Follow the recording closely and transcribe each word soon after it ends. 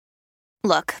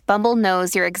Look, Bumble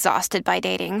knows you're exhausted by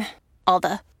dating. All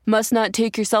the must not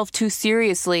take yourself too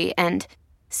seriously and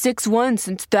 6'1"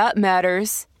 since that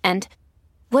matters. And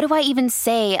what do I even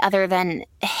say other than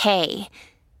hey?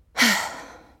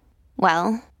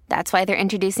 Well, that's why they're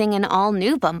introducing an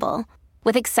all-new Bumble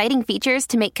with exciting features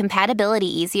to make compatibility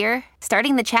easier,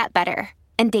 starting the chat better,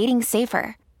 and dating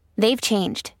safer. They've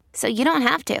changed, so you don't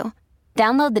have to.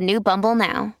 Download the new Bumble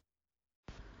now.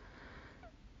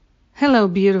 Hello,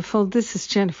 beautiful. This is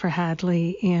Jennifer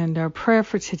Hadley, and our prayer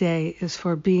for today is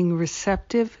for being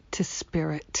receptive to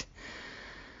Spirit.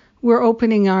 We're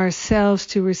opening ourselves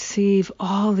to receive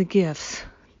all the gifts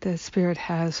that Spirit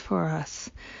has for us.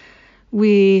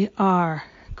 We are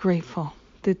grateful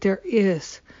that there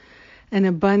is an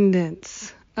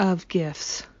abundance of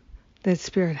gifts that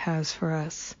Spirit has for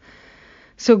us.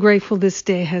 So grateful this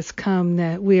day has come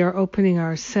that we are opening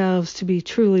ourselves to be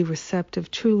truly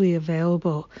receptive, truly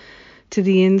available to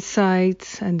the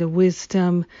insights and the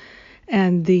wisdom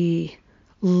and the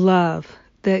love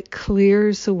that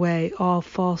clears away all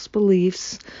false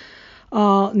beliefs,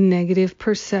 all negative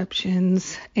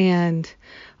perceptions, and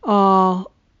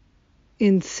all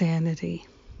insanity.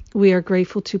 We are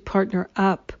grateful to partner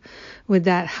up with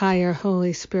that higher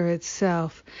Holy Spirit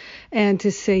self and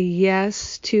to say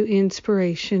yes to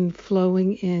inspiration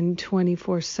flowing in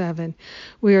 24/7.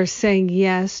 We are saying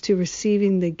yes to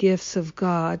receiving the gifts of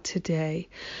God today.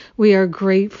 We are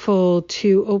grateful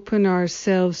to open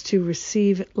ourselves to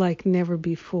receive it like never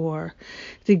before.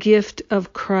 The gift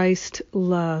of Christ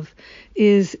love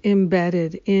is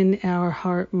embedded in our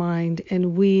heart mind,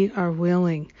 and we are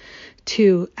willing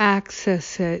to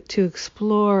access it, to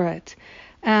explore it,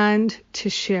 and to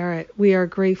share it. We are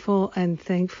grateful and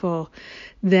thankful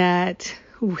that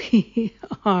we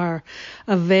are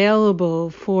available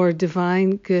for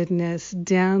divine goodness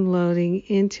downloading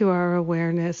into our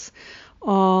awareness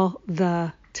all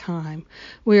the time.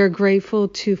 We are grateful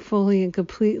to fully and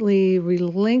completely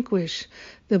relinquish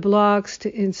the blocks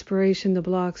to inspiration, the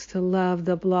blocks to love,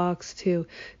 the blocks to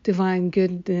divine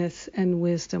goodness and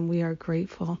wisdom. We are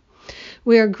grateful.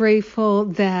 We are grateful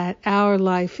that our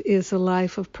life is a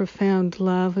life of profound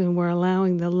love, and we're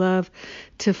allowing the love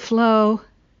to flow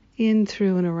in,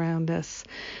 through, and around us.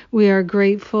 We are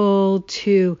grateful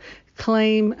to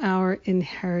claim our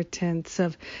inheritance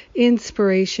of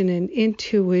inspiration and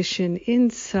intuition,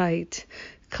 insight,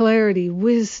 clarity,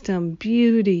 wisdom,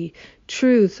 beauty,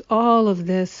 truth. All of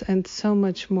this and so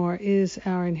much more is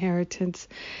our inheritance,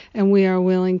 and we are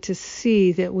willing to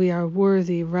see that we are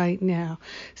worthy right now.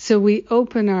 So we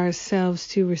open ourselves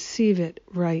to receive it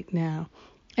right now,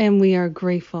 and we are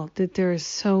grateful that there is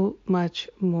so much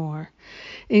more.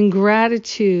 In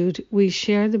gratitude, we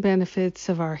share the benefits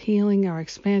of our healing, our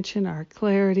expansion, our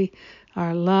clarity,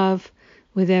 our love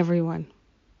with everyone,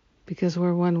 because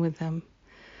we're one with them.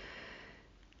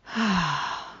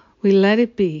 We let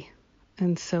it be,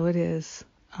 and so it is.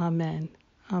 Amen.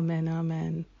 Amen.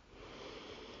 Amen.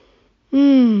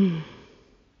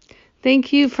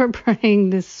 Thank you for praying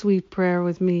this sweet prayer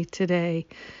with me today.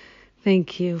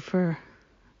 Thank you for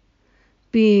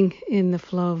being in the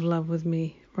flow of love with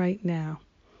me right now.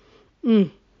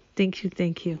 Thank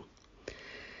you.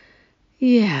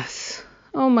 Yes.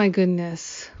 Oh my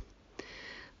goodness.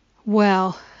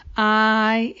 Well,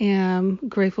 I am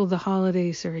grateful the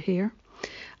holidays are here.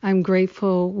 I'm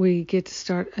grateful we get to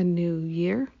start a new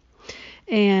year.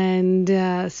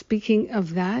 And speaking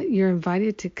of that, you're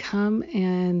invited to come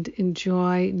and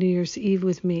enjoy New Year's Eve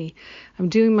with me. I'm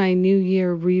doing my New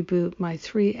Year reboot, my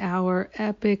 3-hour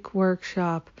epic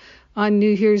workshop on New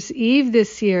Year's Eve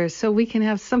this year, so we can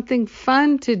have something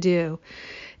fun to do.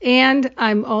 And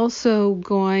I'm also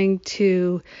going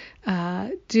to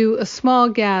do a small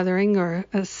gathering or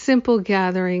a simple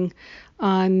gathering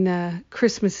on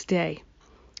Christmas Day.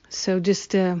 So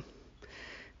just a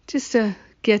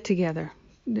get together.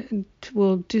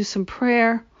 We'll do some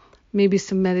prayer, maybe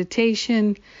some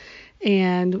meditation,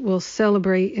 and we'll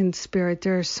celebrate in spirit.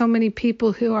 There are so many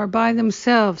people who are by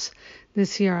themselves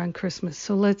this year on Christmas.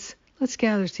 So let's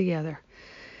gather together.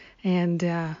 And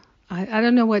I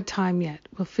don't know what time yet.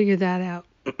 We'll figure that out.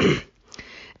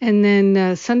 And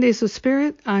then Sundays with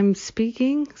Spirit, I'm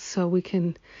speaking, so we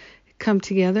can come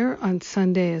together on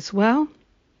Sunday as well.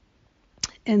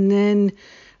 And then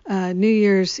New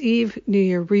Year's Eve, New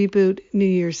Year reboot, New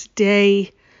Year's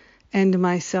Day, and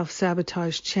my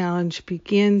self-sabotage challenge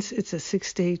begins. It's a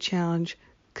 6-day challenge.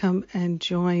 Come and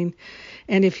join.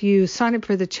 And if you sign up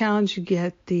for the challenge, you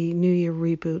get the New Year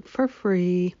reboot for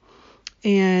free.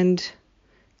 And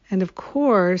of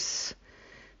course,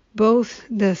 both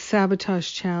the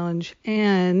sabotage challenge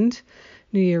and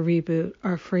New Year Reboot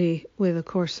are free with A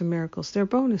Course in Miracles. They're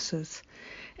bonuses.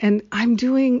 And I'm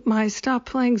doing my Stop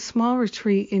Playing Small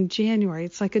retreat in January.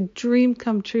 It's like a dream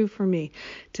come true for me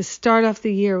to start off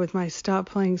the year with my Stop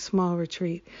Playing Small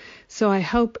retreat. So I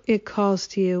hope it calls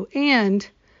to you. And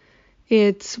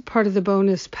it's part of the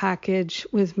bonus package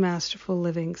with Masterful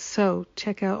Living. So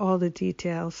check out all the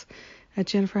details at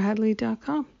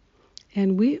jenniferhadley.com.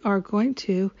 And we are going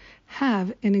to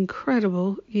have an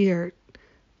incredible year.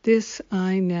 This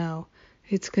I know.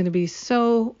 It's going to be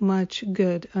so much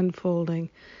good unfolding.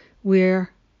 We're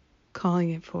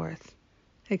calling it forth,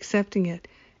 accepting it,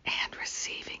 and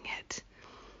receiving it.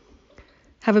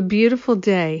 Have a beautiful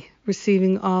day,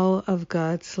 receiving all of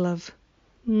God's love.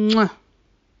 Mwah.